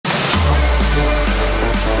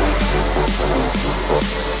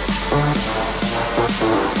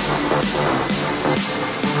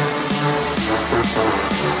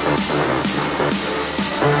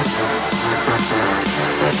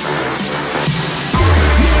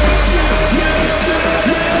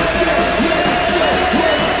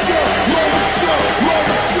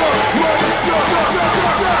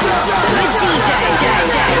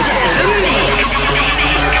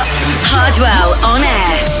Hardwell on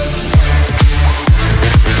air.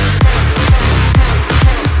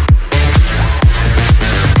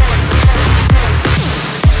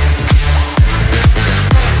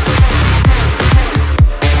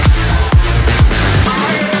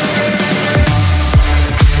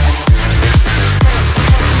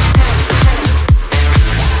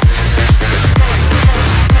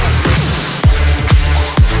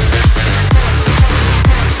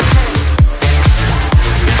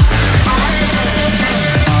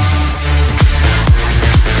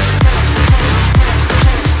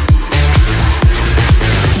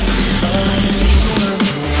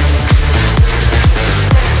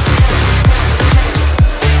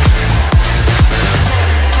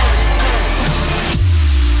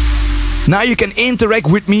 Now you can interact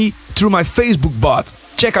with me through my Facebook bot.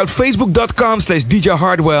 Check out facebook.com/DJ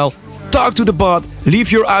Hardwell, talk to the bot,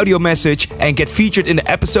 leave your audio message and get featured in the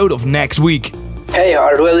episode of next week. Hey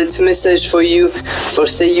Hardwell, it's a message for you, for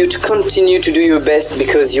say you to continue to do your best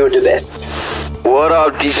because you're the best. What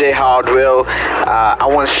up, DJ Hardwell? I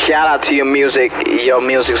want to shout out to your music. Your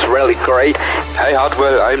music's really great. Hey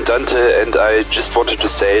Hardwell, I'm Dante and I just wanted to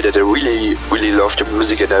say that I really love your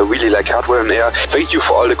music and I really like Hardwell on air. Thank you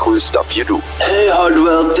for all the cool stuff you do. Hey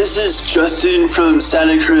Hardwell, this is Justin from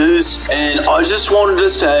Santa Cruz and I just wanted to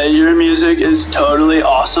say your music is totally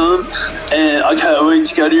awesome and I can't wait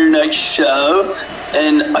to go to your next show.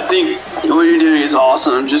 And I think what you're doing is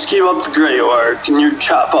awesome. Just keep up the great work and your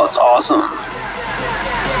chatbot's awesome.